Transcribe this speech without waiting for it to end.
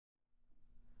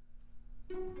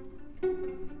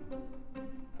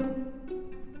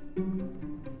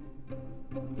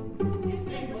His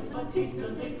name was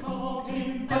Batista, they called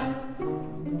him Bat.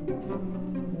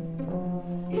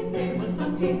 His name was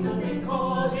Batista, they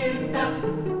called him Bat.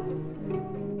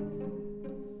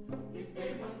 His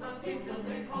name was Batista,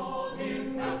 they called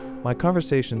him Bat. My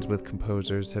conversations with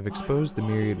composers have exposed the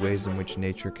myriad ways in which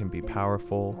nature can be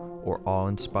powerful or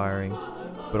awe-inspiring,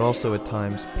 but also at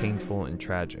times painful and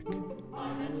tragic.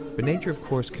 But nature, of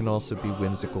course, can also be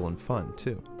whimsical and fun,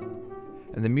 too.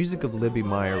 And the music of Libby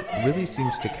Meyer really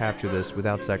seems to capture this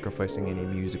without sacrificing any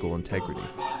musical integrity.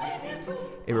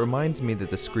 It reminds me that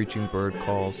the screeching bird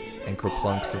calls and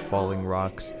kerplunks of falling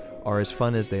rocks are as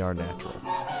fun as they are natural.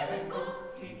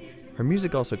 Her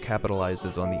music also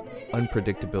capitalizes on the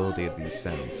unpredictability of these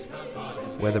sounds,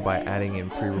 whether by adding in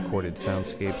pre-recorded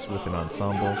soundscapes with an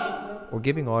ensemble or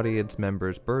giving audience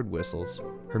members bird whistles.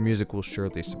 Her music will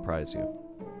surely surprise you.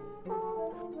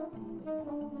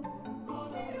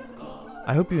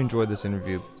 I hope you enjoyed this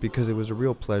interview because it was a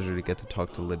real pleasure to get to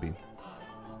talk to Libby.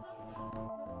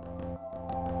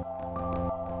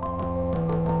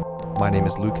 My name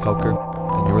is Luke Helker,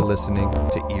 and you're listening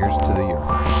to Ears to the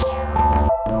Earth.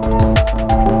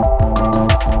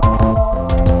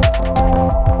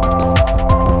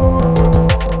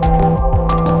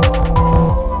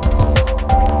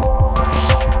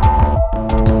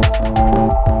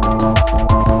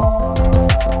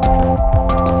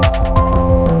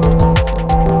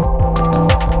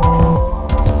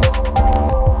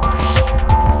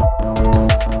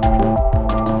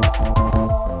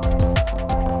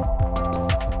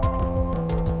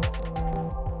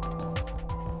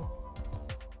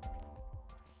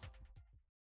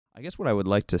 I guess what I would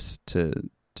like to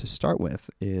start with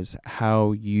is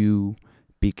how you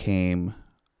became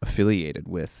affiliated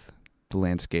with the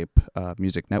Landscape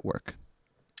Music Network.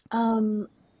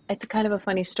 It's kind of a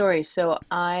funny story. So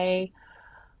I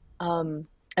am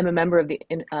a member of the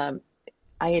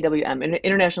IAWM,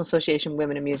 International Association of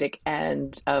Women in Music,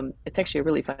 and it's actually a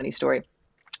really funny story.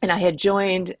 And I had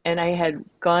joined, and I had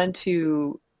gone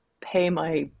to pay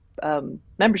my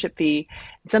membership fee,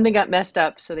 and something got messed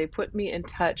up, so they put me in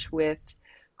touch with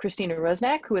Christina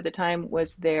Rusnak, who at the time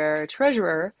was their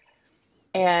treasurer,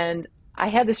 and I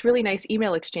had this really nice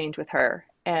email exchange with her,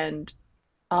 and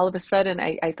all of a sudden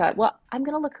I thought, well, I'm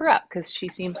going to look her up because she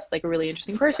seems like a really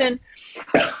interesting person,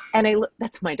 and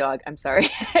that's my dog, I'm sorry,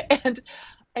 and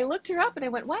I looked her up and I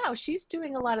went, wow, she's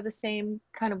doing a lot of the same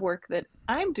kind of work that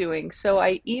I'm doing. So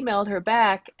I emailed her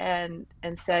back and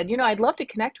said, I'd love to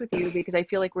connect with you because I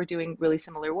feel like we're doing really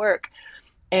similar work.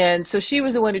 And so she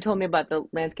was the one who told me about the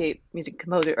Landscape Music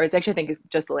Composer, or it's actually, I think it's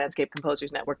just the Landscape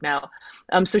Composers Network now.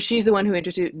 So she's the one who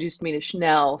introduced me to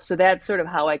Schnell. So that's sort of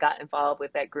how I got involved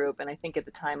with that group. And I think at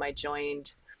the time I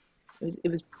joined,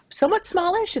 it was somewhat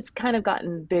smallish. It's kind of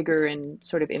gotten bigger and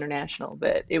sort of international,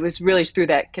 but it was really through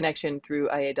that connection through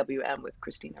IAWM with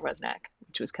Christina Rusnak,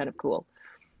 which was kind of cool.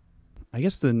 I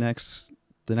guess the next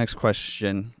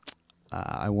question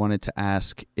I wanted to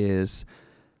ask is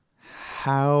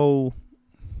how,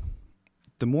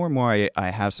 the more and more I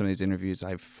have some of these interviews,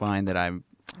 I find that I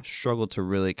struggle to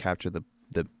really capture the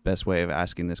best way of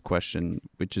asking this question,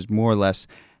 which is more or less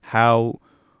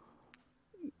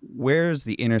where's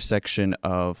the intersection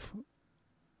of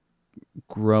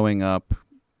growing up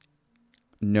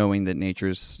knowing that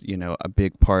nature's, a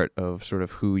big part of sort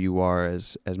of who you are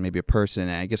as maybe a person,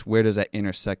 and I guess where does that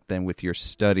intersect then with your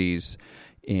studies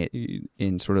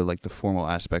in sort of like the formal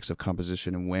aspects of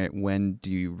composition, and when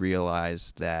do you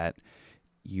realize that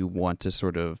you want to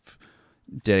sort of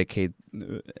dedicate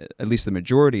at least the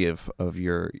majority of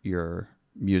your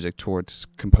music towards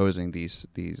composing this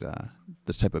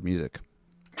type of music?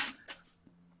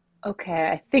 Okay,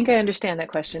 I think I understand that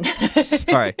question.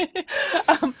 Sorry.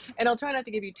 And I'll try not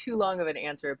to give you too long of an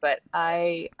answer, but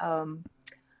I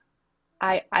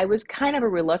was kind of a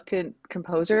reluctant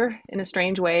composer in a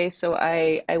strange way. So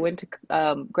I went to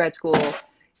grad school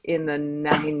in the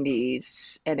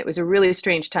 90s, and it was a really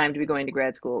strange time to be going to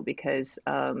grad school because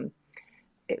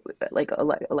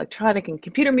electronic and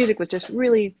computer music was just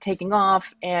really taking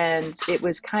off, and it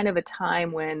was kind of a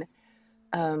time when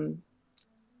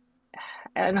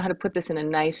I don't know how to put this in a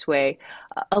nice way.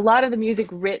 A lot of the music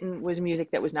written was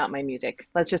music that was not my music.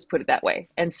 Let's just put it that way.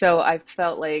 And so I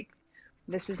felt like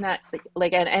this is not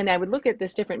and I would look at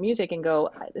this different music and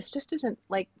go, this just isn't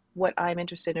like what I'm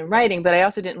interested in writing. But I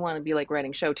also didn't want to be like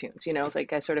writing show tunes. It's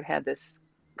like I sort of had this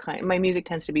my music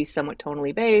tends to be somewhat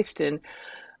tonally based, and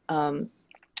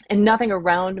nothing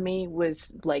around me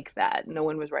was like that. No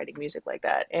one was writing music like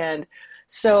that. And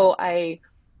so I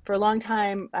for a long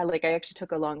time, I actually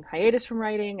took a long hiatus from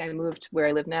writing. I moved where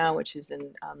I live now, which is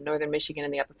in northern Michigan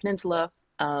in the Upper Peninsula.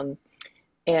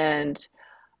 And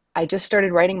I just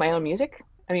started writing my own music.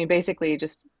 I mean, basically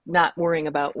just not worrying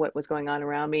about what was going on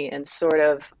around me, and sort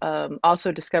of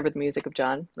also discovered the music of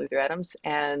John Luther Adams.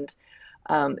 And,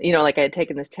 like I had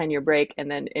taken this 10-year break,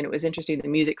 and it was interesting. The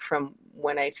music from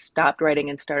when I stopped writing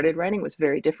and started writing was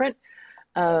very different.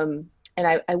 And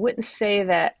I wouldn't say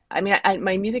that, I mean,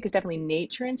 my music is definitely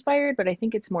nature inspired, but I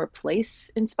think it's more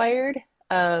place inspired.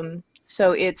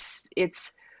 So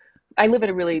I live in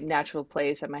a really natural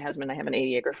place. And my husband and I have an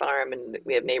 80-acre farm, and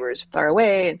we have neighbors far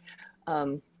away.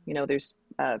 And, there's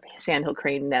sandhill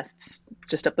crane nests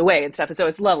just up the way and stuff. And so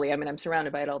it's lovely. I mean, I'm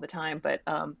surrounded by it all the time, but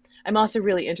I'm also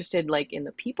really interested like in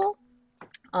the people,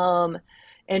 and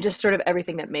just sort of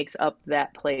everything that makes up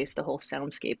that place, the whole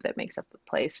soundscape that makes up the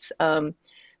place.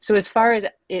 So as far as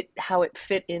how it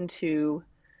fit into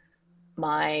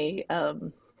my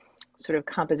sort of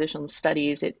compositional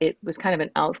studies, it was kind of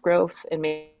an outgrowth and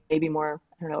maybe more,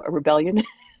 I don't know, a rebellion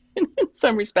in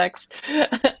some respects.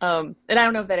 And I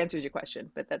don't know if that answers your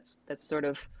question, but that's sort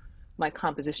of my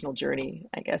compositional journey,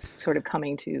 I guess, sort of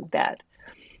coming to that.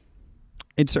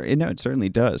 It certainly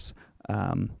does.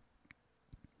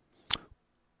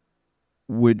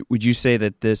 Would you say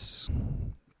that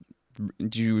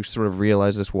did you sort of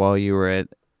realize this while you were at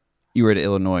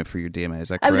Illinois for your DMA? Is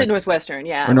that correct? I was at Northwestern,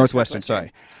 yeah. Or Northwestern,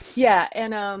 sorry. Yeah,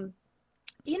 and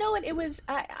you know what? It was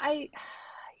I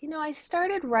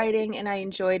started writing and I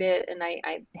enjoyed it, and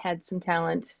I had some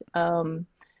talent.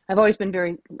 I've always been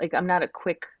very I'm not a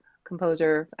quick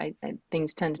composer.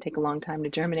 Things tend to take a long time to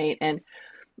germinate, and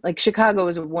like Chicago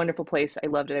was a wonderful place. I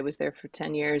loved it. I was there for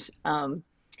 10 years.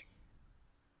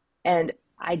 And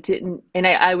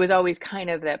I was always kind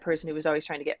of that person who was always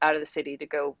trying to get out of the city to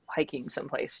go hiking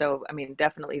someplace. So, I mean,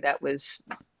 definitely that was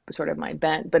sort of my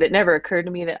bent, but it never occurred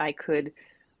to me that I could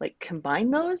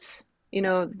combine those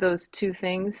two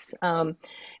things. And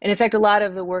in fact, a lot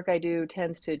of the work I do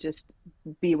tends to just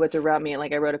be what's around me. And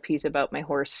I wrote a piece about my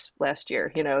horse last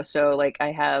year, so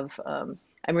I have, I'm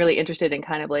really interested in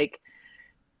kind of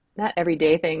not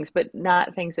everyday things, but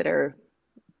not things that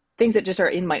just are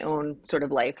in my own sort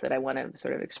of life that I want to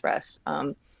sort of express.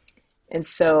 And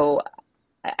so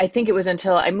I think it was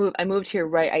until I moved here,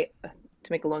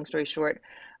 to make a long story short,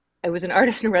 I was an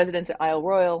artist in residence at Isle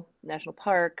Royal National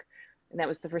Park. And that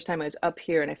was the first time I was up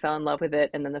here, and I fell in love with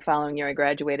it. And then the following year I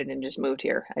graduated and just moved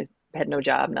here. I had no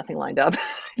job, nothing lined up,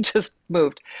 just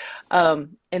moved.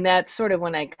 And that's sort of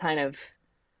when I kind of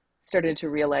started to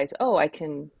realize, oh, I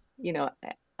can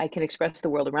express the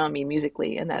world around me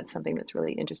musically, and that's something that's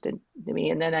really interested to me.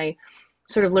 And then I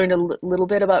sort of learned a little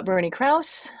bit about Bernie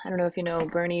Krause. I don't know if you know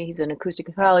Bernie. He's an acoustic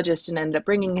ecologist, and ended up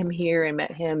bringing him here and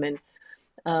met him, and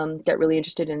got really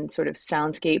interested in sort of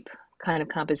soundscape kind of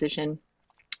composition,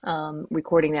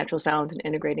 recording natural sounds and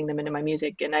integrating them into my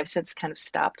music. And I've since kind of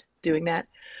stopped doing that.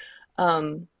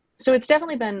 So it's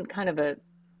definitely been kind of an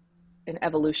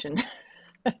evolution,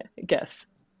 I guess.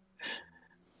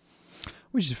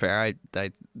 Which is fair.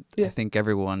 I think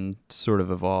everyone sort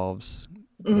of evolves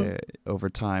over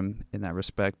time in that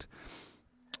respect.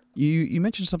 You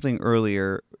mentioned something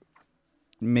earlier,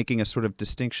 making a sort of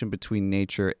distinction between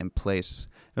nature and place.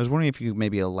 I was wondering if you could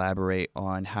maybe elaborate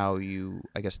on how you,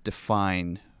 I guess,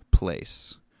 define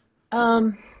place.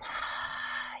 I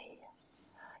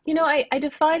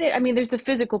define it. I mean, there's the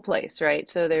physical place, right?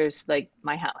 So there's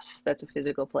my house, that's a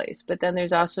physical place. But then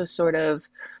there's also sort of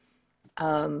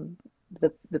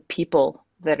the people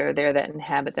that are there that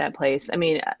inhabit that place. I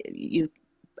mean,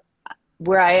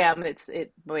 where I am,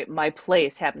 my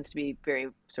place happens to be very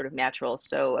sort of natural.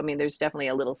 So, I mean, there's definitely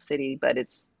a little city, but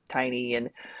it's tiny, and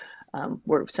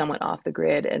we're somewhat off the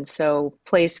grid. And so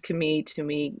place to me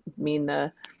mean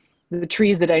the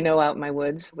trees that I know out in my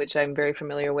woods, which I'm very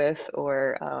familiar with,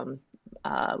 or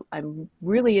I'm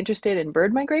really interested in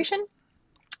bird migration.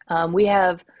 We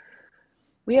have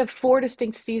 4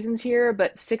 distinct seasons here,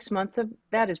 but 6 months of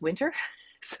that is winter.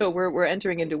 So we're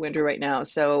entering into winter right now.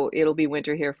 So it'll be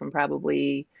winter here from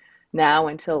probably now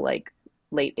until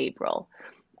late April.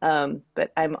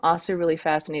 But I'm also really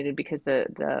fascinated because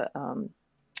the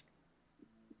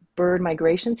bird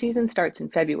migration season starts in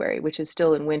February, which is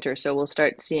still in winter. So we'll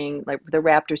start seeing the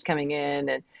raptors coming in,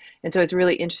 and so it's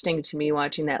really interesting to me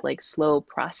watching that slow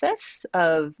process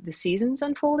of the seasons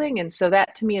unfolding. And so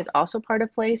that to me is also part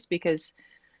of place, because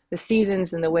the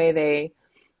seasons and the way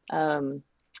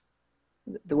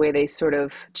they sort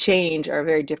of change are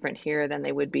very different here than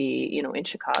they would be, in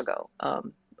Chicago.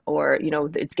 Or,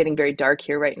 it's getting very dark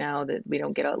here right now, that we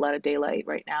don't get a lot of daylight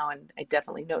right now. And I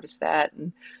definitely notice that,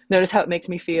 and notice how it makes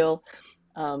me feel.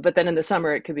 But then in the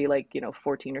summer, it could be like,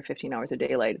 14 or 15 hours of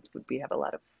daylight. We have a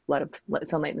lot of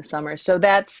sunlight in the summer. So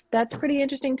that's pretty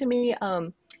interesting to me.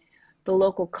 The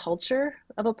local culture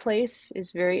of a place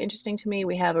is very interesting to me.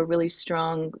 We have a really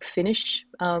strong Finnish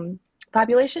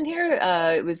population here.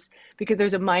 It was because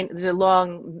there's a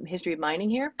long history of mining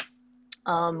here.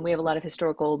 We have a lot of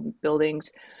historical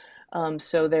buildings.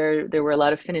 So there were a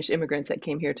lot of Finnish immigrants that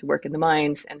came here to work in the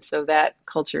mines, and so that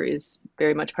culture is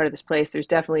very much part of this place. There's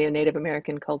definitely a Native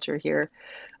American culture here,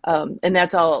 and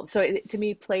that's all. So to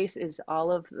me, place is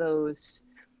all of those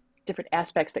different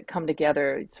aspects that come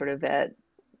together. It's sort of that,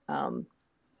 and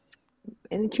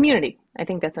community. I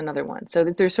think that's another one. So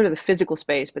there's sort of the physical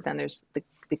space, but then there's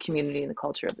the community and the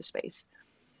culture of the space.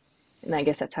 And I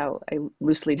guess that's how I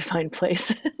loosely define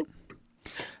place.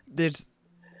 There's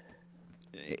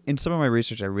in some of my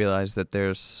research, I realized that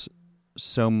there's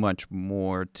so much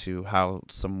more to how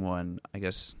someone, I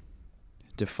guess,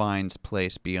 defines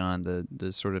place beyond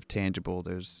the sort of tangible.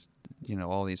 There's,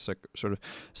 all these sort of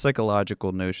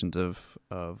psychological notions of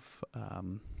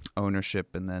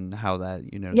ownership, and then how that,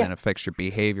 then affects your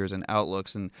behaviors and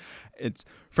outlooks. And it's,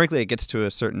 frankly, it gets to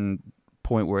a certain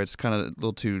point where it's kind of a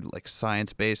little too like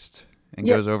science based and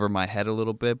goes over my head a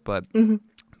little bit. But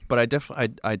but I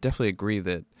definitely agree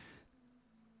that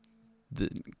the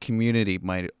community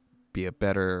might be a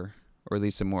better, or at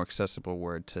least a more accessible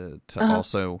word to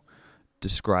also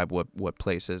describe what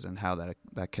place is and how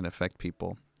that can affect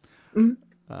people.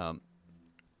 But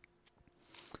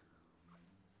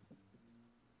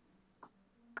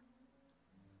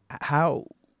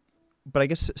I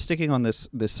guess sticking on this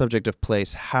subject of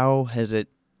place, how has it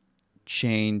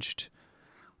changed,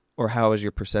 or how has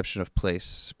your perception of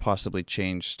place possibly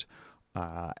changed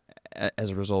as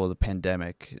a result of the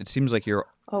pandemic? It seems like you're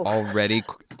already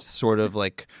sort of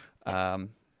like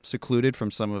secluded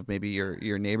from some of maybe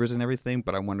your neighbors and everything,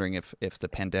 but I'm wondering if the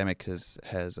pandemic has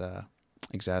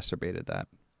exacerbated that.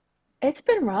 It's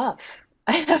been rough,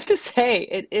 I have to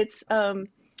say. It's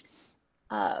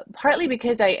partly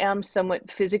because I am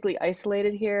somewhat physically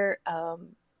isolated here.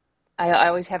 I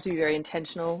always have to be very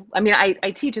intentional. I mean,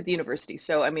 I teach at the university,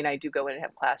 so I mean, I do go in and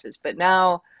have classes, but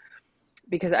now,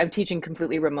 because I'm teaching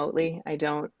completely remotely,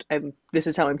 this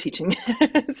is how I'm teaching.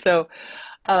 So,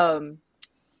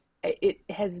 it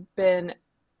has been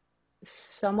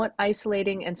somewhat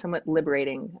isolating and somewhat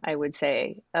liberating, I would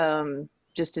say.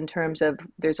 Just in terms of,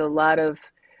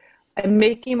 I'm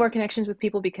making more connections with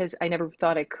people because I never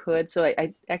thought I could. So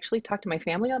I actually talk to my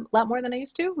family a lot more than I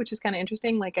used to, which is kind of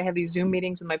interesting. Like, I have these Zoom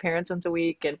meetings with my parents once a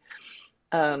week, and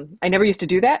I never used to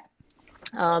do that.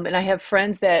 And I have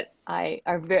friends that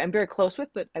I'm very close with,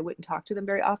 but I wouldn't talk to them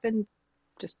very often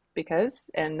just because.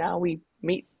 And now we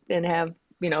meet and have,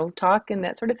 talk and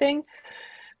that sort of thing.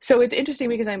 So it's interesting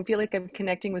because I feel like I'm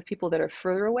connecting with people that are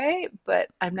further away, but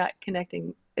I'm not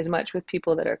connecting as much with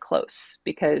people that are close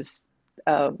because,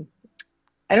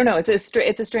 I don't know. It's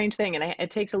a strange thing, and it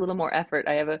takes a little more effort.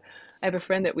 I have a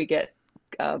friend that we get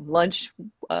lunch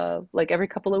like every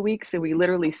couple of weeks, and we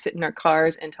literally sit in our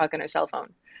cars and talk on our cell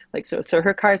phone. Like, so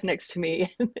her car's next to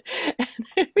me,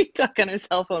 and we talk on our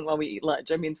cell phone while we eat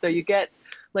lunch. I mean, so you get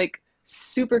like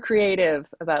super creative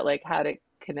about like how to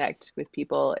connect with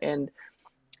people, and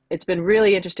it's been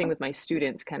really interesting with my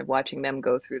students, kind of watching them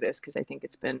go through this, because I think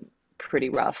it's been pretty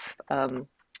rough.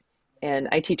 And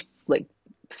I teach like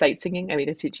sight singing. I mean,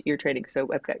 I teach ear training, so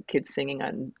I've got students singing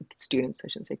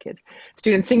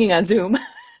on Zoom,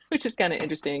 which is kind of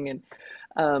interesting. And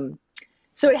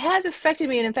so it has affected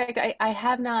me. And in fact, I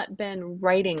have not been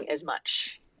writing as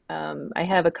much. I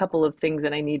have a couple of things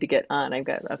that I need to get on. I've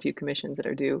got a few commissions that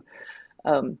are due.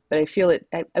 But I feel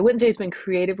I wouldn't say it's been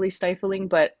creatively stifling,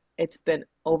 but it's been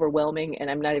overwhelming.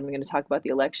 And I'm not even going to talk about the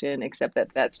election, except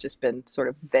that's just been sort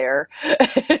of there.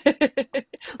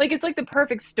 Like, it's like the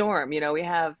perfect storm. We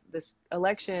have this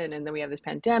election, and then we have this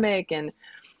pandemic, and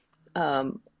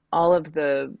all of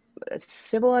the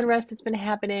civil unrest that's been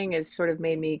happening has sort of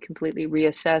made me completely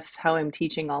reassess how I'm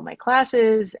teaching all my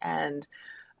classes, and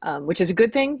which is a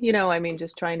good thing. I mean,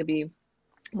 just trying to be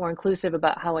more inclusive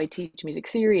about how I teach music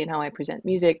theory and how I present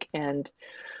music, and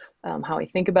how I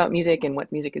think about music, and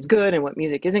what music is good and what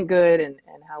music isn't good, and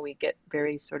how we get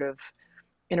very sort of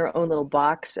in our own little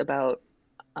box about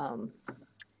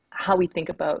how we think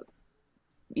about,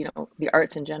 the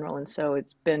arts in general. And so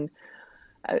it's been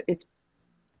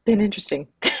interesting.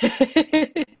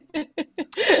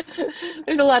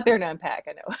 There's a lot there to unpack,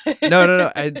 I know.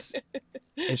 No.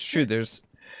 It's true. There's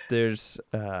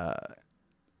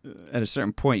at a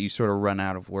certain point you sort of run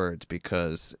out of words,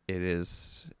 because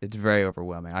it's very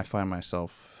overwhelming. I find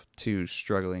myself too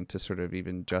struggling to sort of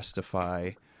even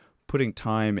justify putting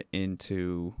time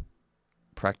into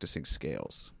practicing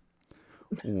scales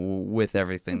with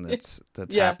everything that's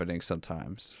Yeah. happening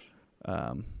sometimes.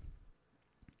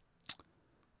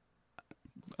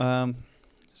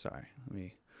 Sorry, let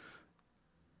me.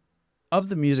 Of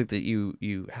the music that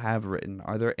you have written,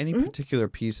 are there any particular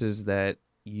pieces that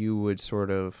you would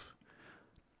sort of,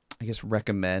 I guess,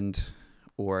 recommend,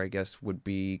 or I guess would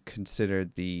be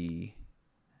considered the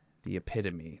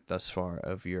epitome thus far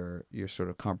of your sort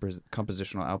of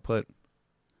compositional output?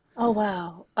 Oh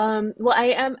wow. Well,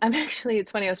 I'm actually, it's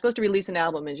funny, I was supposed to release an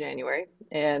album in January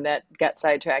and that got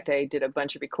sidetracked. I did a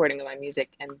bunch of recording of my music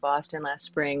in Boston last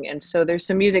spring. And so there's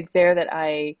some music there that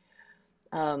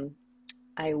um,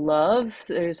 I love.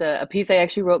 There's a piece I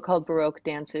actually wrote called Baroque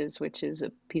Dances, which is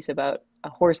a piece about a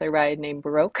horse I ride named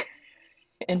Baroque,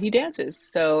 and he dances.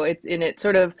 So it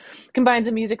sort of combines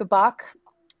the music of Bach,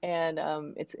 and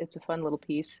it's a fun little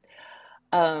piece.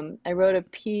 I wrote a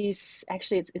piece.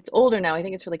 Actually, it's older now. I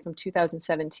think it's from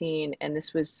 2017, and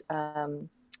this was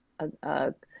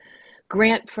a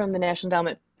grant from the National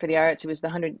Endowment for the Arts. It was the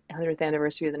 100th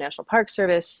anniversary of the National Park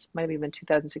Service. Might have even been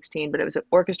 2016, but it was an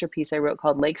orchestra piece I wrote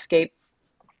called Lakescape.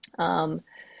 Um,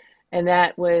 and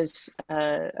that was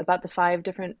about the 5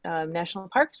 different national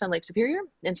parks on Lake Superior.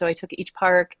 And so I took each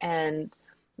park and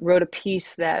wrote a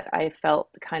piece that I felt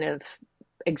kind of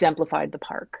exemplified the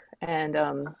park. And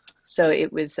so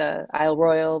it was Isle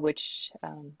Royal, which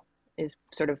is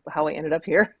sort of how I ended up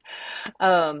here.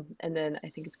 And then I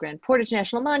think it's Grand Portage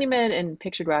National Monument and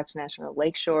Pictured Rocks National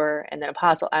Lakeshore, and then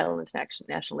Apostle Islands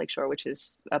National Lakeshore, which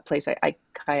is a place I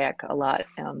kayak a lot.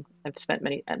 I've spent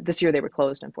many, this year they were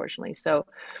closed, unfortunately. So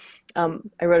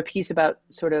I wrote a piece about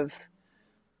sort of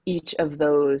each of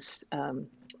those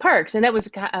parks, and that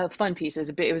was a fun piece.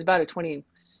 It was about a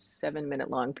 27-minute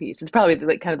long piece. It's probably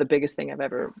like kind of the biggest thing I've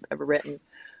ever written.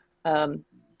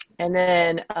 And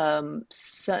then and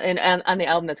on the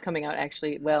album that's coming out,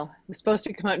 actually, well, it was supposed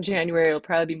to come out in January. It'll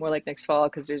probably be more like next fall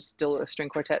because there's still a string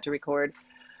quartet to record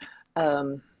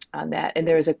on that. And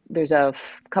there's a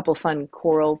couple fun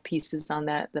choral pieces on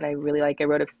that I really like. I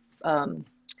wrote a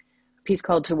piece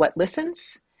called To What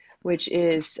Listens, which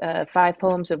is 5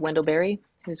 poems of Wendell Berry,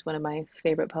 who's one of my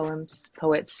favorite poets,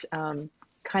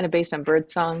 kind of based on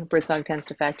birdsong. Birdsong tends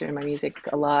to factor in my music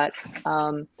a lot.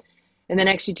 And then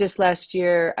actually just last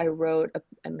year, I wrote,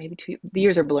 the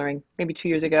years are blurring, maybe 2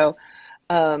 years ago,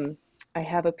 I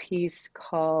have a piece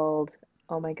called,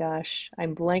 oh my gosh,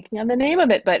 I'm blanking on the name of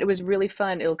it, but it was really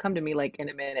fun. It'll come to me like in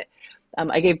a minute.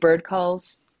 I gave bird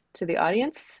calls to the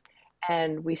audience,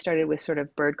 and we started with sort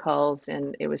of bird calls,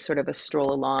 and it was sort of a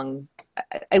stroll along.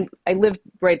 I live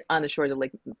right on the shores of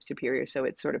Lake Superior, so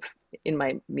it's sort of in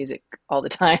my music all the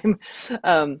time.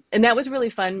 And that was really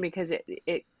fun because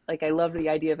it like, I loved the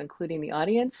idea of including the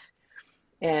audience,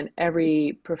 and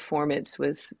every performance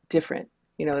was different.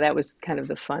 That was kind of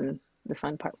the fun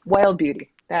part. Wild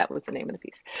Beauty, that was the name of the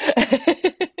piece.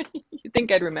 You'd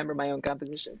think I'd remember my own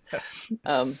composition.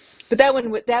 But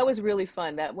that was really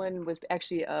fun. That one was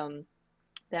actually,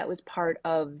 that was part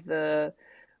of the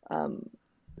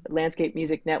Landscape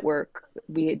Music Network.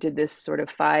 We did this sort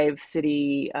of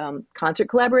 5-city concert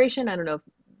collaboration. I don't know if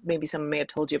maybe someone may have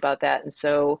told you about that. And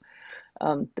so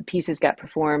the pieces got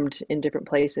performed in different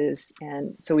places,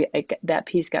 and so that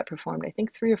piece got performed I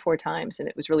think 3 or 4 times, and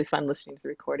it was really fun listening to the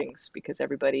recordings because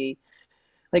everybody,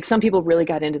 like, some people really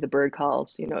got into the bird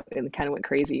calls, and kind of went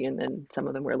crazy, and then some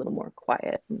of them were a little more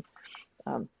quiet. And,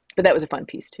 but that was a fun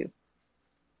piece too.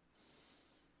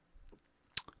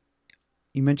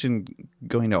 You mentioned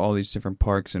going to all these different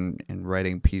parks and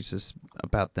writing pieces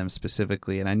about them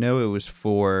specifically, and I know it was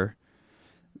for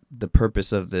the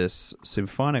purpose of this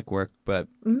symphonic work, but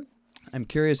I'm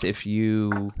curious if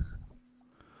I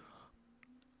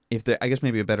guess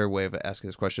maybe a better way of asking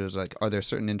this question is, like, are there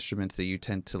certain instruments that you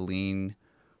tend to lean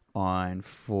on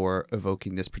for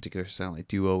evoking this particular sound? Like,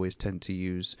 do you always tend to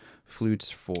use flutes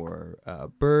for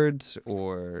birds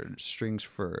or strings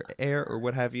for air or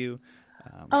what have you?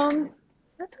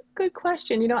 That's a good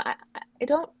question. I've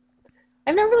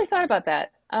never really thought about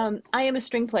that. I am a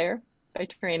string player by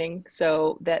training,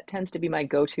 so that tends to be my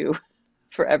go-to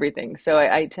for everything. So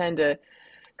I tend to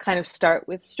kind of start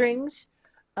with strings.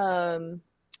 I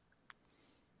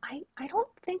don't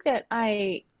think that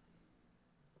actually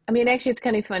it's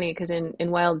kind of funny because in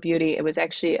Wild Beauty, it was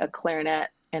actually a clarinet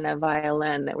and a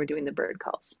violin that were doing the bird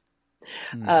calls.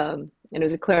 And it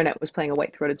was a clarinet was playing a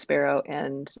white-throated sparrow,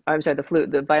 and I'm sorry,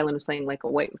 the violin was playing like a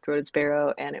white-throated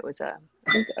sparrow, and it was I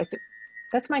think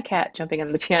that's my cat jumping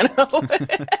on the piano.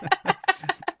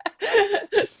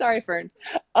 Sorry, Fern.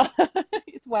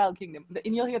 It's Wild Kingdom,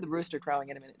 and you'll hear the rooster crowing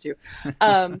in a minute too.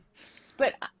 But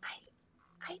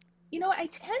I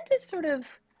tend to sort of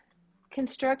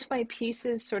construct my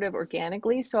pieces sort of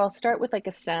organically. So I'll start with like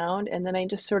a sound, and then I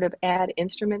just sort of add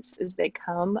instruments as they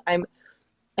come.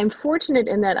 I'm fortunate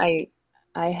in that I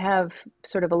have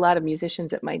sort of a lot of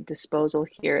musicians at my disposal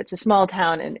here. It's a small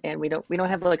town, and we don't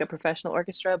have like a professional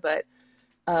orchestra, but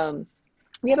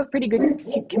we have a pretty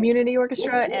good community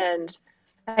orchestra, and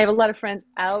I have a lot of friends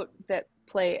out that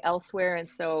play elsewhere. And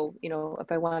so,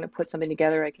 if I want to put something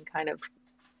together, I can kind of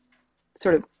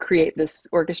sort of create this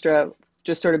orchestra,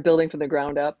 just sort of building from the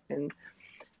ground up. And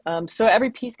so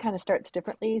every piece kind of starts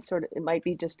differently. Sort of, it might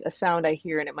be just a sound I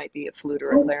hear, and it might be a flute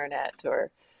or a clarinet or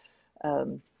a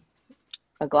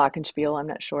glockenspiel. I'm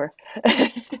not sure.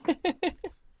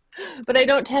 But I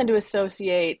don't tend to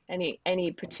associate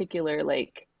any particular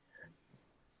like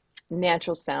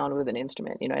natural sound with an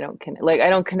instrument. I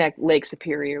don't connect Lake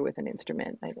Superior with an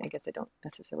instrument. I guess I don't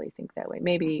necessarily think that way.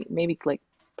 Maybe like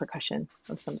percussion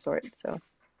of some sort. So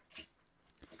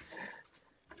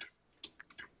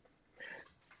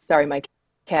sorry, my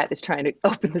cat is trying to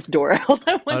open this door. Hold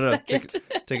on one second.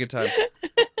 Take your time.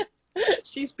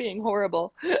 She's being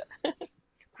horrible.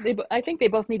 I think they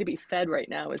both need to be fed right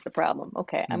now is the problem.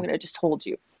 Okay, I'm going to just hold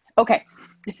you. Okay.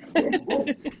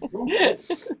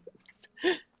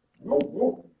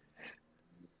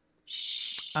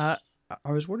 I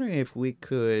was wondering if we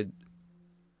could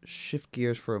shift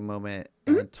gears for a moment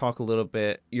and talk a little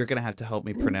bit. You're going to have to help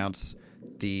me pronounce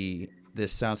this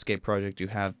soundscape project you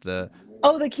have. The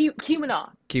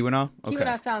Keweenaw. Keweenaw? Okay.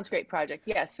 Keweenaw Soundscape project.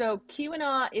 Yeah. So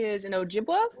Keweenaw is an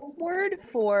Ojibwa word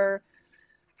for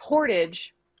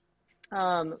portage,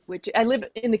 which I live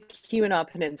in the Keweenaw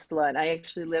Peninsula, and I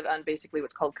actually live on basically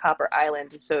what's called Copper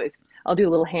Island. So if I'll do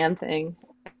a little hand thing,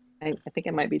 I think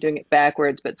I might be doing it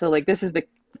backwards, but so like this is the,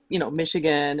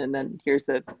 Michigan, and then here's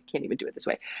can't even do it this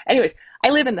way. Anyways, I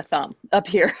live in the thumb up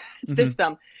here. It's this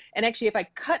thumb. And actually, if I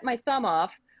cut my thumb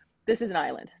off, this is an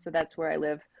island. So that's where I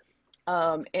live.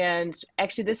 And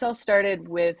actually, this all started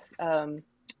with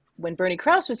when Bernie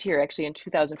Krause was here, actually, in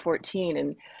 2014.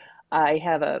 And I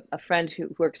have a friend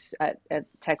who works at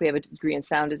Tech. We have a degree in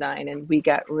sound design, and we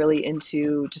got really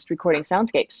into just recording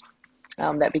soundscapes.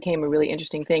 That became a really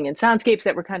interesting thing, and soundscapes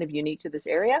that were kind of unique to this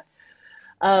area.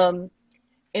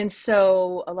 And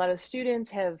so a lot of students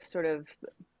have sort of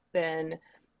been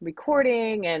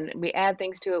recording, and we add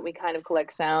things to it. We kind of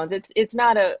collect sounds. It's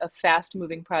not a fast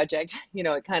moving project.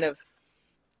 It kind of,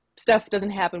 stuff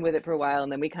doesn't happen with it for a while,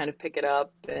 and then we kind of pick it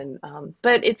up. And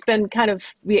but it's been kind of,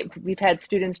 we've had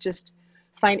students just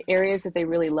find areas that they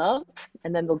really love,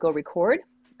 and then they'll go record.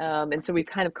 And so we've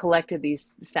kind of collected these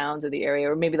sounds of the area,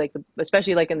 or maybe like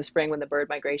especially like in the spring when the bird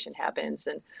migration happens.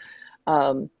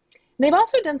 And they've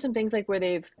also done some things like where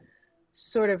they've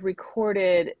sort of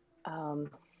recorded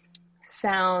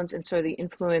sounds and sort of the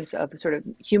influence of sort of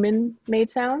human made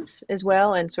sounds as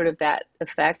well, and sort of that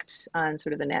effect on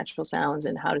sort of the natural sounds,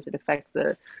 and how does it affect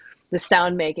the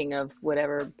sound making of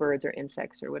whatever birds or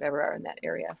insects or whatever are in that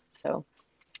area. So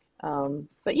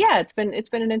but yeah, it's been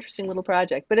an interesting little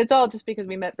project, but it's all just because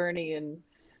we met Bernie, and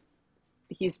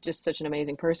he's just such an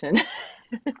amazing person.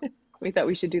 We thought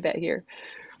we should do that here.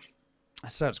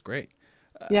 That sounds great.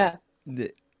 Yeah.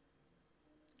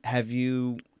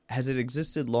 Has it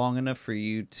existed long enough for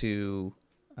you to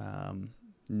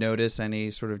notice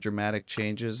any sort of dramatic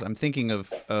changes? I'm thinking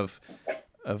of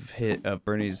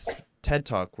Bernie's TED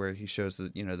Talk, where he shows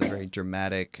the very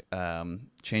dramatic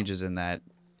changes in that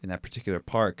particular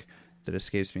park that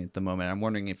escapes me at the moment. I'm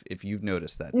wondering if you've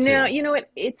noticed that too. Now,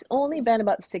 it's only been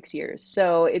about 6 years.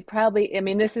 So it probably,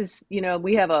 this is,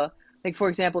 we have for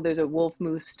example, there's a wolf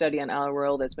moose study on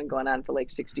Isle that's been going on for like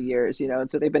 60 years,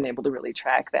 and so they've been able to really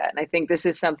track that. And I think this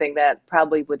is something that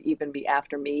probably would even be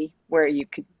after me, where you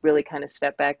could really kind of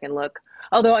step back and look.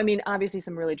 Although, obviously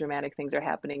some really dramatic things are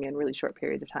happening in really short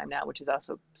periods of time now, which is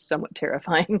also somewhat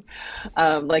terrifying.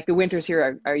 Like the winters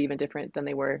here are even different than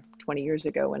they were 20 years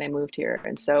ago when I moved here.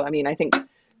 And so, I think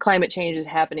climate change is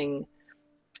happening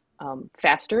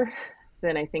faster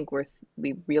than I think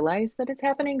we realize that it's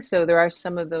happening. So there are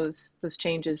some of those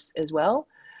changes as well.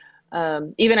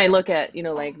 Even I look at,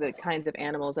 like the kinds of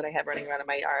animals that I have running around in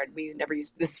my yard. We never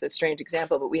used, this is a strange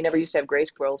example, but we never used to have gray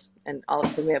squirrels, and all of a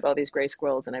sudden we have all these gray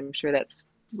squirrels, and I'm sure that's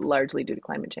largely due to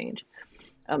climate change,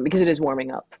 because it is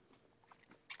warming up,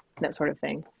 that sort of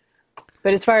thing.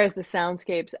 But as far as the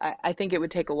soundscapes, I think it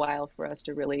would take a while for us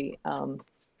to really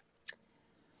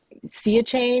see a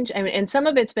change. And some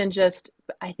of it's been just,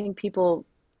 I think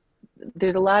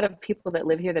there's a lot of people that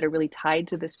live here that are really tied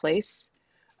to this place.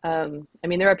 There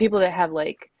are people that have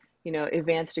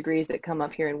advanced degrees that come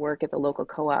up here and work at the local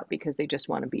co-op because they just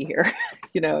want to be here.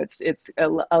 It's a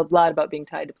lot about being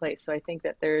tied to place. So I think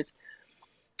that there's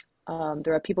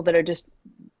There are people that are just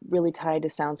really tied to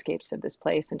soundscapes of this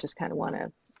place and just kind of want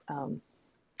to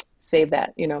save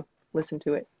that, listen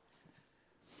to it.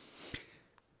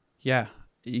 Yeah,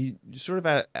 you sort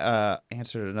of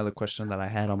answered another question that I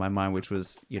had on my mind, which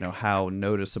was, how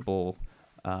noticeable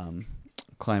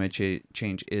climate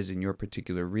change is in your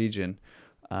particular region.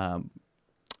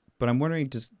 But I'm wondering,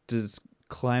 does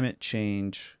climate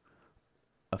change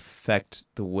affect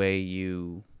the way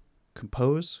you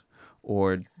compose,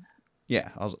 or yeah,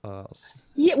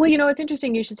 Yeah, well, it's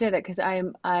interesting you should say that because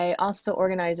I also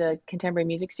organize a contemporary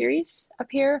music series up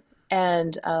here,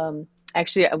 and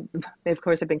actually, they of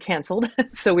course have been canceled.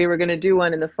 So we were going to do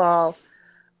one in the fall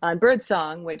on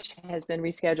Birdsong, which has been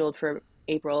rescheduled for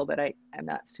April, but I'm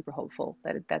not super hopeful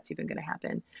that that's even going to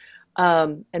happen.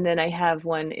 And then I have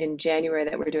one in January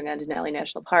that we're doing on Denali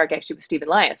National Park, actually with Stephen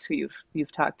Elias, who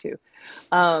you've talked to.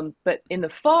 But in the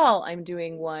fall, I'm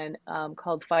doing one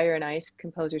called Fire and Ice: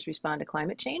 Composers Respond to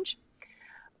Climate Change.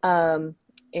 And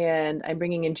I'm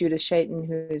bringing in Judith Shaitan,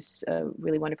 who's a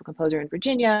really wonderful composer in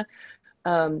Virginia.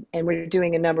 And we're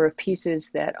doing a number of pieces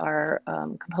that are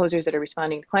composers that are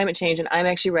responding to climate change. And I'm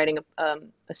actually writing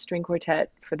a string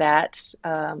quartet for that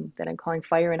that I'm calling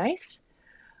Fire and Ice,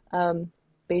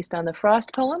 based on the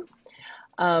Frost poem.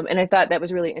 And I thought that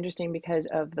was really interesting because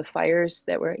of the fires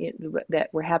that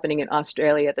were happening in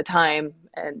Australia at the time.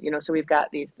 And, so we've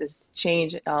got this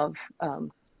change of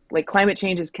like climate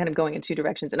change is kind of going in two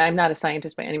directions. And I'm not a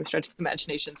scientist by any stretch of the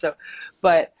imagination.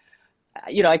 But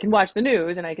I can watch the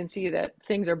news and I can see that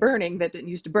things are burning that didn't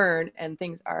used to burn, and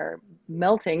things are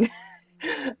melting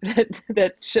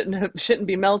that shouldn't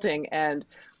be melting. And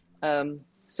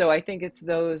so I think it's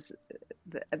those.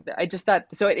 I just thought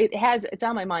so. It's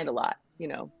on my mind a lot,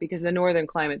 because the northern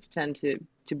climates tend to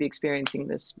be experiencing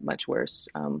this much worse,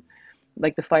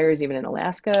 like the fires even in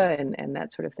Alaska and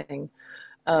that sort of thing.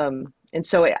 And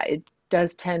so it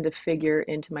does tend to figure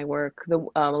into my work.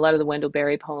 A lot of the Wendell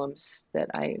Berry poems that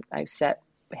I've set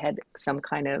had some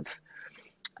kind of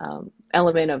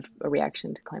element of a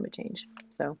reaction to climate change.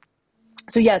 So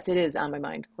yes, it is on my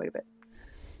mind quite a bit,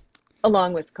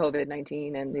 along with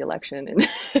COVID-19 and the election. And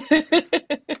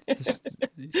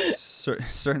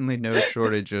certainly no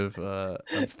shortage of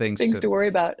things to worry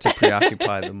about to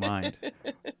preoccupy the mind.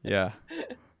 Yeah.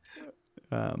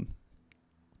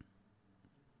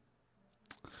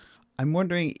 I'm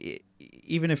wondering,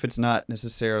 even if it's not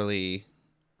necessarily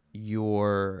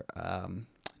your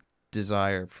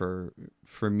desire for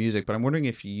music, but I'm wondering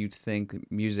if you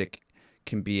think music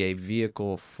can be a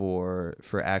vehicle for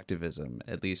activism,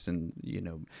 at least in,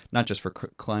 not just for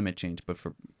climate change, but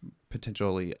for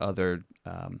potentially other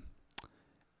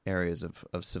areas of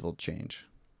civil change.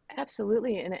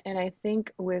 Absolutely. And I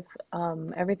think with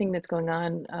everything that's going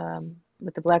on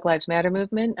with the Black Lives Matter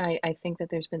movement, I think that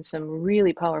there's been some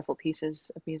really powerful pieces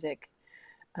of music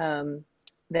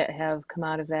that have come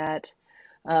out of that.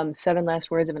 Seven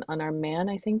Last Words of an Unarmed Man,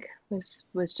 I think, was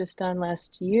just done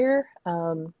last year.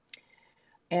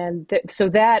 So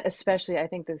that especially, I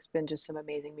think there's been just some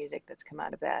amazing music that's come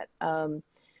out of that.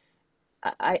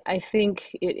 I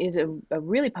think it is a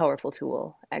really powerful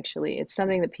tool, actually. It's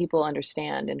something that people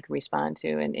understand and can respond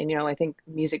to. And I think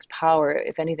music's power,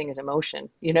 if anything, is emotion.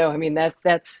 I mean,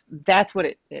 that's what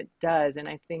it does. And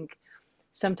I think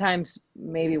sometimes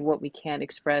maybe what we can't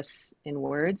express in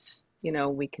words,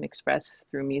 we can express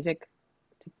through music,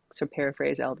 to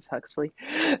paraphrase Aldous Huxley.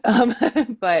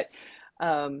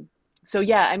 So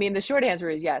yeah, I mean, the short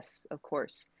answer is yes, of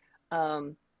course.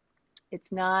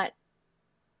 It's not.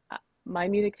 My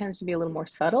music tends to be a little more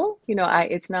subtle.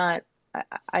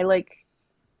 I like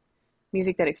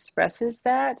music that expresses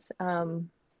that. I'm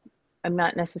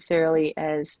not in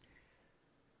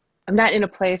a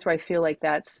place where I feel like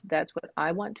that's what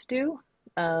I want to do.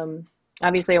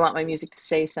 Obviously I want my music to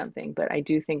say something, but I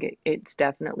do think it's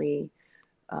definitely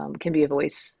can be a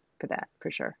voice for that, for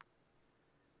sure.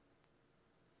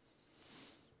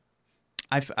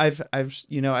 I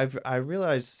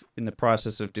realized in the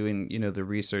process of doing, the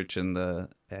research and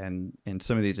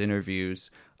some of these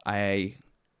interviews, I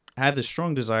have this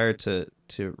strong desire to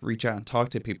reach out and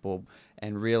talk to people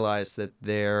and realize that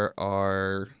there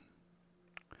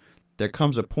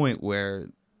comes a point where,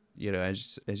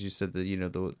 as you said,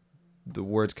 that, the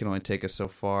words can only take us so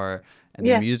far, and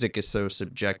the music is so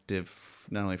subjective,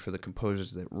 not only for the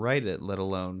composers that write it, let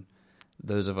alone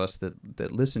those of us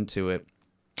that listen to it.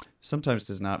 Sometimes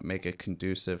does not make it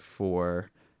conducive for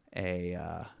a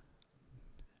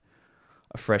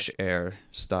fresh air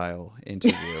style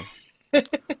interview.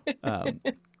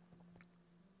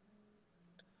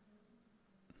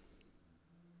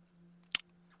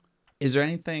 Is there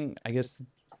anything, I guess,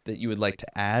 that you would like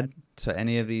to add to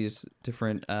any of these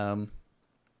different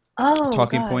Oh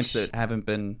talking points gosh. that haven't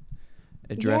been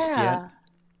addressed yet? Yeah.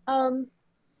 Um,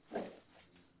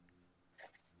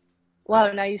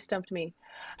 wow, now you stumped me.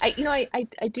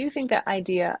 I do think that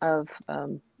idea of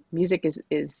music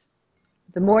is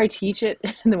the more I teach it,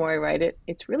 the more I write it,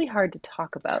 it's really hard to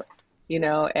talk about,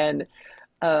 and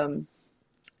um,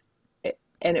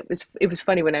 and it was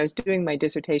funny when I was doing my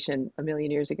dissertation a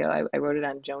million years ago. I wrote it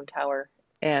on Joan Tower,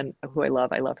 and who I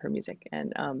love. I love her music,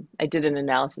 and I did an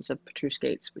analysis of Petrushka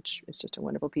Gates, which is just a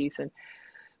wonderful piece. And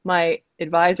my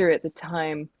advisor at the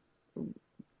time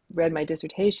read my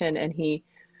dissertation, and he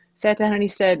sat down and he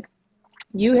said,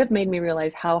 "You have made me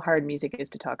realize how hard music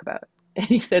is to talk about." And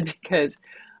he said, because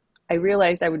I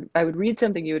realized I would read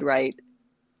something you would write,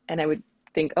 and I would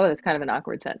think, oh, that's kind of an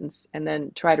awkward sentence, and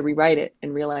then try to rewrite it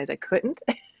and realize I couldn't.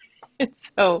 And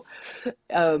so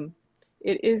um,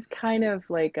 it is kind of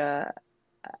like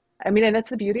I mean, and that's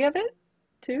the beauty of it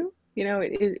too.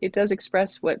 It does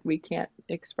express what we can't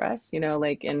express,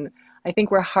 like, and I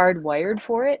think we're hardwired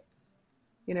for it.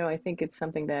 I think it's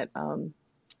something that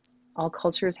all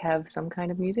cultures have some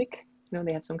kind of music.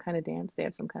 They have some kind of dance, they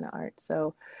have some kind of art.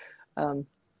 Um,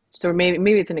 so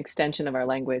maybe it's an extension of our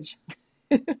language.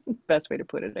 Best way to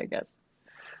put it, I guess.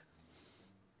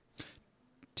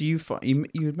 Do you find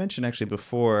you had mentioned actually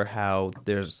before how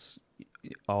there's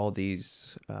all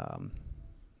these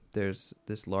there's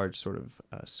this large sort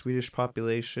of Swedish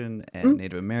population and Mm,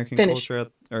 Native American Finnish, culture,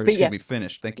 or but excuse yeah, me,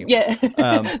 Finnish. Thank you. yeah,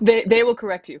 Um, they will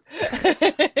correct you.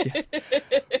 yeah,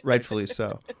 rightfully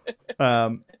so.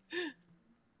 Um,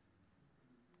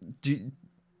 do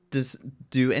does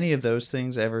do any of those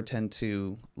things ever tend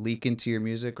to leak into your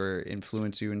music or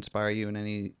influence you, inspire you in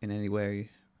any way?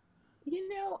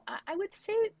 I would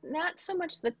say not so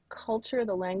much the culture,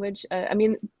 the language. I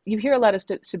mean, you hear a lot of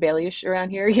Sibelius around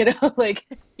here, like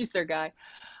he's their guy.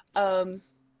 Um,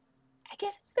 I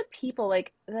guess it's the people.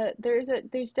 Like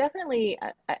there's definitely.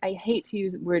 I hate to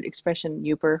use the word expression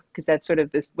Youper because that's sort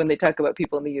of this when they talk about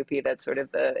people in the UP. That's sort of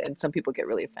and some people get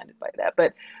really offended by that.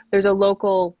 But there's a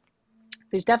local.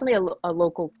 There's definitely a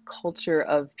local culture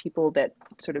of people that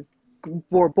sort of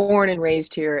were born and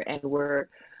raised here and were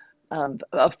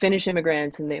of Finnish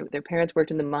immigrants, and their parents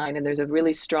worked in the mine. And there's a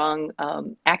really strong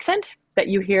accent that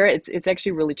you hear. It's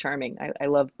actually really charming. I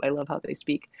love how they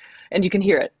speak, and you can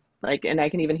hear it. Like, and I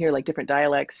can even hear like different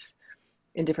dialects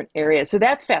in different areas. So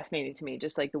that's fascinating to me,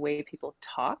 just like the way people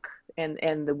talk and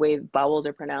the way vowels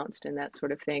are pronounced and that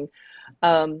sort of thing.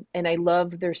 And I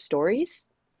love their stories.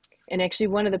 And actually,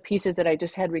 one of the pieces that I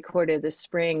just had recorded this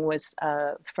spring was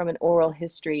from an oral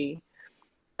history.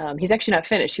 He's actually not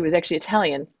Finnish. He was actually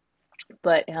Italian,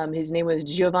 but his name was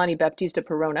Giovanni Battista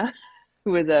Perona,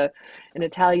 who was an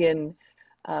Italian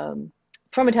um,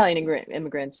 from Italian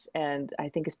immigrants, and I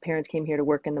think his parents came here to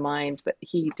work in the mines. But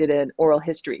he did an oral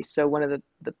history. So one of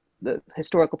the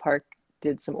historical park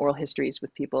did some oral histories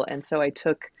with people, and so I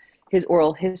took his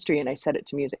oral history and I set it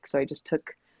to music. So I just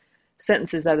took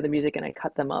sentences out of the music and I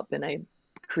cut them up and I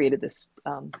created this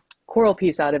choral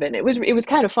piece out of it. And it was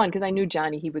kind of fun because I knew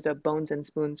Johnny. He was a Bones and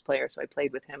Spoons player, so I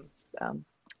played with him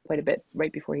quite a bit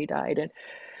right before he died. And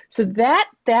so that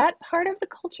part of the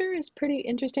culture is pretty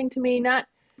interesting to me. Not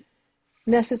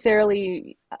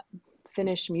necessarily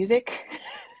Finnish music,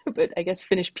 but I guess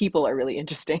Finnish people are really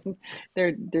interesting.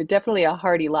 They're definitely a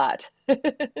hardy lot.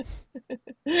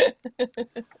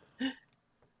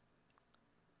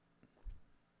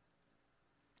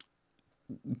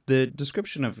 The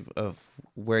description of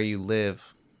where you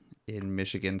live in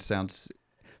Michigan sounds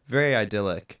very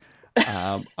idyllic.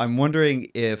 I'm wondering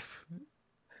if,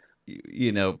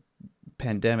 you know,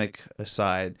 pandemic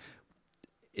aside,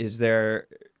 is there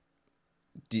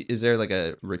is there like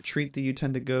a retreat that you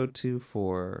tend to go to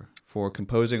for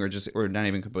composing, or not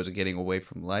even composing, getting away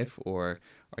from life, or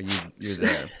are you're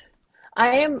there? I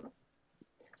am.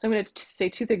 So I'm going to say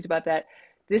two things about that.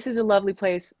 This is a lovely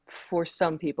place for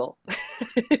some people.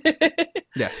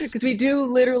 Yes. Because we do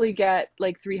literally get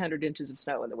like 300 inches of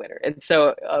snow in the winter. And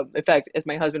so, in fact, as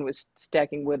my husband was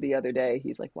stacking wood the other day,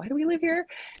 he's like, why do we live here?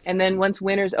 And then once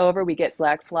winter's over, we get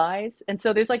black flies. And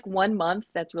so there's like 1 month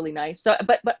that's really nice. So,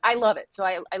 but I love it. So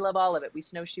I love all of it. We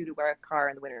snowshoe to our car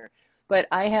in the winter. But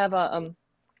I have out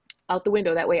the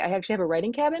window that way. I actually have a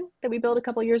writing cabin that we built a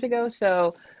couple years ago.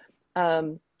 So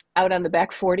um, out on the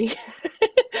back 40,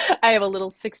 I have a little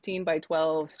 16 by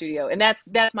 12 studio, and that's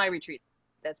my retreat.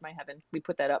 That's my heaven. We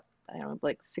put that up, I don't know,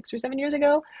 like 6 or 7 years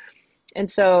ago. And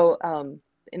so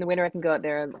in the winter, I can go out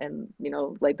there and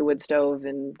light the wood stove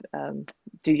and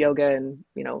do yoga and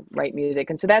write music.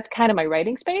 And so that's kind of my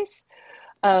writing space.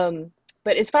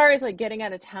 But as far as like getting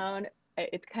out of town,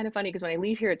 it's kind of funny because when I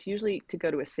leave here, it's usually to go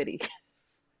to a city.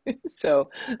 So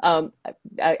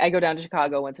I go down to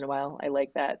Chicago once in a while. I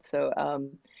like that. So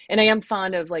and I am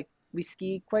fond of like we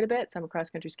ski quite a bit. So I'm a cross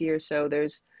country skier. So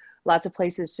there's lots of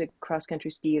places to cross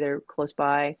country ski. They're close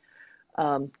by.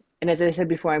 And as I said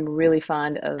before, I'm really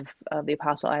fond of the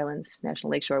Apostle Islands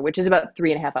National Lakeshore, which is about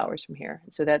 3.5 hours from here.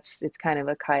 So it's kind of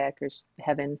a kayaker's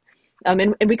heaven.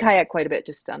 And we kayak quite a bit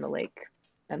just on the lake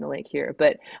here.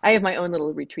 But I have my own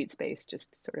little retreat space,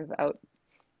 just sort of out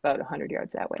about 100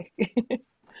 yards that way.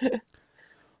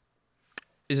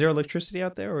 Is there electricity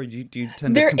out there, or do you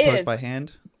tend to There compose is. by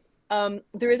hand?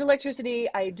 There is electricity.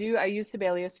 I use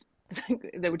Sibelius,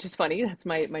 which is funny. That's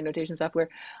my notation software.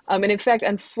 And in fact,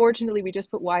 unfortunately, we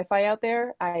just put Wi-Fi out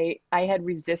there. I had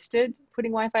resisted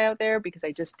putting Wi-Fi out there because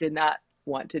I just did not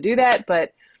want to do that.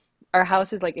 But our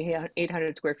house is like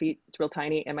 800 square feet. It's real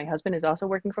tiny, and my husband is also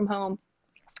working from home.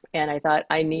 And I thought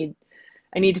I need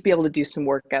to be able to do some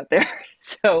work out there.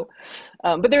 So,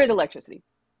 but there is electricity.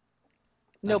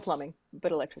 No Nice. plumbing,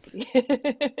 but electricity.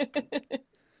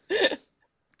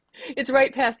 It's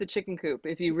right past the chicken coop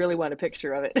if you really want a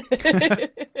picture of it.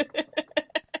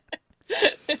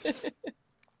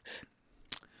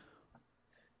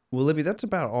 Well, Libby, that's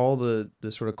about all the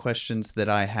sort of questions that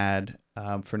I had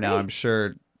for now. I'm Great.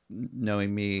 sure,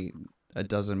 knowing me, a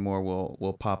dozen more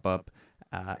will pop up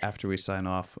after we sign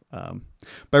off. But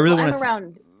I really Well, want I'm to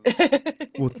around.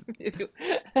 well,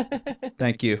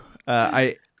 thank you.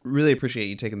 I really appreciate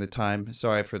you taking the time.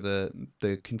 Sorry for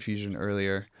the confusion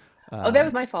earlier. Oh, that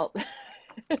was my fault.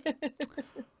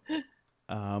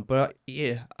 But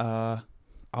yeah,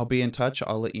 I'll be in touch.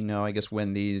 I'll let you know, I guess,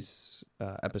 when these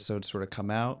episodes sort of come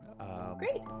out.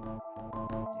 Great.